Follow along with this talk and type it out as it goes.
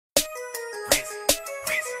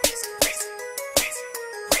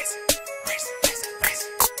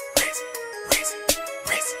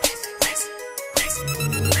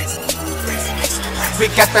We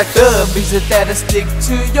got that thug music that'll stick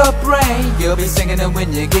to your brain. You'll be singing it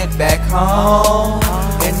when you get back home.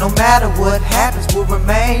 And no matter what happens, we'll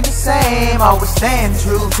remain the same. Always stand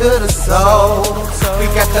true to the soul. We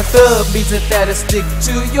got that thug music that'll stick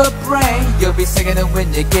to your brain. You'll be singing it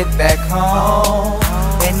when you get back home.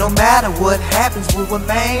 And no matter what happens, we'll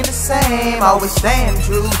remain the same. Always stand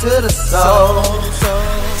true to the soul.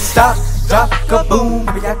 Stop, drop, kaboom.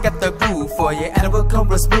 Baby, I got the groove for you, and it will come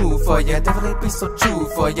real smooth for you. Definitely be so true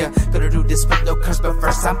for you. Gonna do this with no curse, but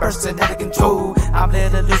first I'm bursting out of control. I'm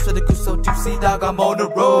letting loose with the goose so juicy, dog. I'm on the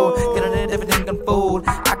road, getting it, everything unfold.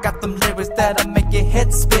 I got them lyrics that'll make your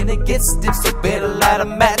head spin and get stiff, so better light a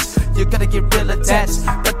match. You're gonna get real attached,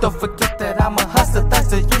 but don't forget that I'm a hustler. That's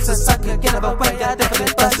the use a sucker, get up away. I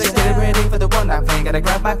definitely bust it. Get ready for the one night thing. Gotta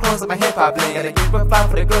grab my clothes and my hip hop bling. Gotta get real fly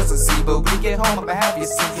for the girls to see, but when you get home, I'ma have you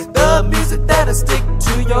sing it. The music that'll stick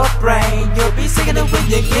to your brain. You'll be singing it when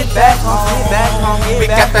you get back home. Get back home, get back home. We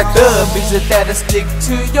got that dub music that'll stick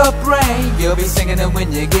to your brain. You'll be singing it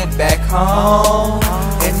when you get back home.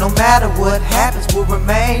 And no matter what happens, we'll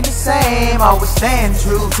remain the same. Always stand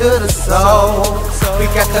true to the soul. We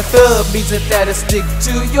got that dub music that'll stick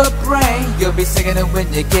to your brain. You'll be singing it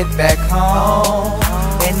when you get back home.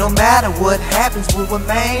 And no matter what happens, we'll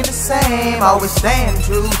remain the same. Always stand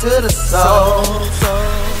true to the soul.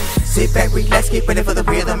 Sit back, relax, get ready for the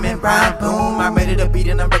rhythm and rhyme. Boom, I'm ready to beat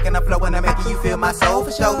and I'm breaking the flow and I'm making you feel my soul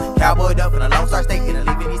for sure. Cowboyed up in a Lone Star State, and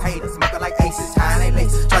leaving these haters smoking like aces, tying they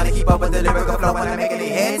laces, trying to keep up with the lyrical flow and I'm making their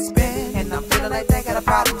heads spin. And I'm feeling like they got a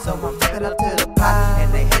problem, so I'm taking up to the pot.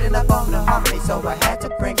 And they heading up on the harmony, so I had to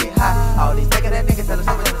bring it high. All these decadent niggas tell us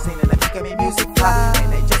over in the scene and they making me music fly.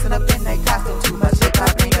 And they dressing up in their costume, too much hip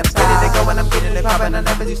hop ain't up. Ready to go and I'm getting it poppin'. I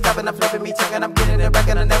never do stopping, I'm flipping me tongue and I'm getting it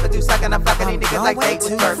rockin'. I never do suckin', I'm fucking these niggas like they was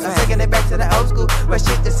first. I'm taking it back to the old school, where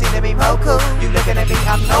shit just seem to be more cool. You looking at me,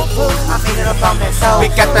 I'm no fool. I'm eating up on that soul.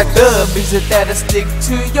 We got that dub music that'll stick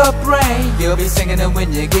to your brain. You'll be singing it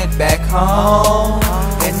when you get back home.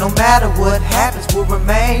 And no matter what happens, we'll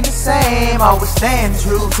remain the same. Always stand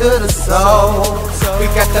true to the soul. We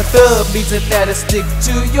got that dub music that'll stick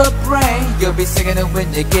to your brain. You'll be singing it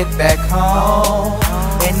when you get back home.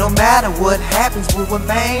 And no matter what happens, we'll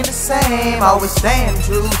remain the same. Always stand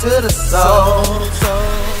true to the soul.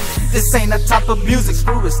 This ain't a type of music,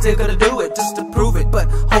 screw it, still gonna do it just to prove it. But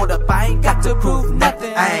hold up, I ain't got to prove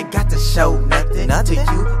nothing. I ain't got to show nothing to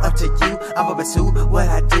you, up to you. I'ma pursue what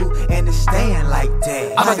I do, and it's staying like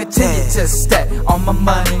that. I'ma continue to stack on my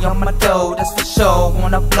money, on my dough, that's for sure.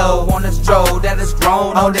 Wanna blow on this dro that is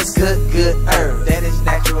grown on this good herb that is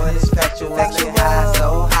natural and it's factual. Get high,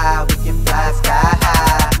 so high, we can fly sky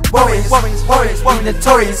high. Warriors, warriors, warriors, we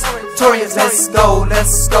notorious, notorious. Let's go,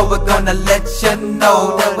 we're gonna let you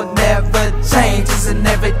know that we'll never change. It's an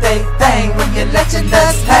everyday thing when you're letting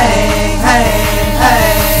us hang, hang,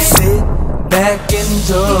 hang. Sit back,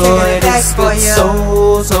 enjoy this good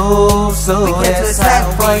so. That's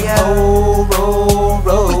how we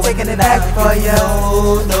roll. We taking it back for you.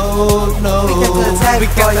 No. We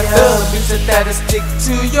got the love music that'll stick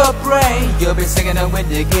to your brain. You'll be singing it when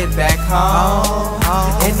you get back home.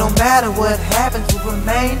 And no matter what happens, we'll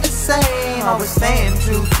remain the same. Always stand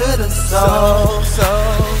true to the soul.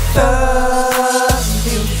 Thug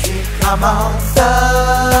music, come on.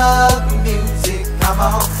 Thug music, come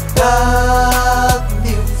on. Thug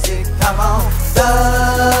music, come on.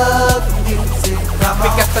 Thug music, come on. We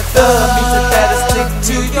got the thug music that'll stick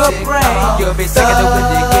to your brain. You'll be singing it when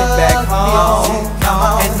you get back home.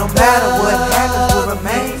 And no matter what happens, we'll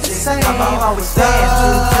remain the same. Always stand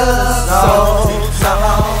true to the soul.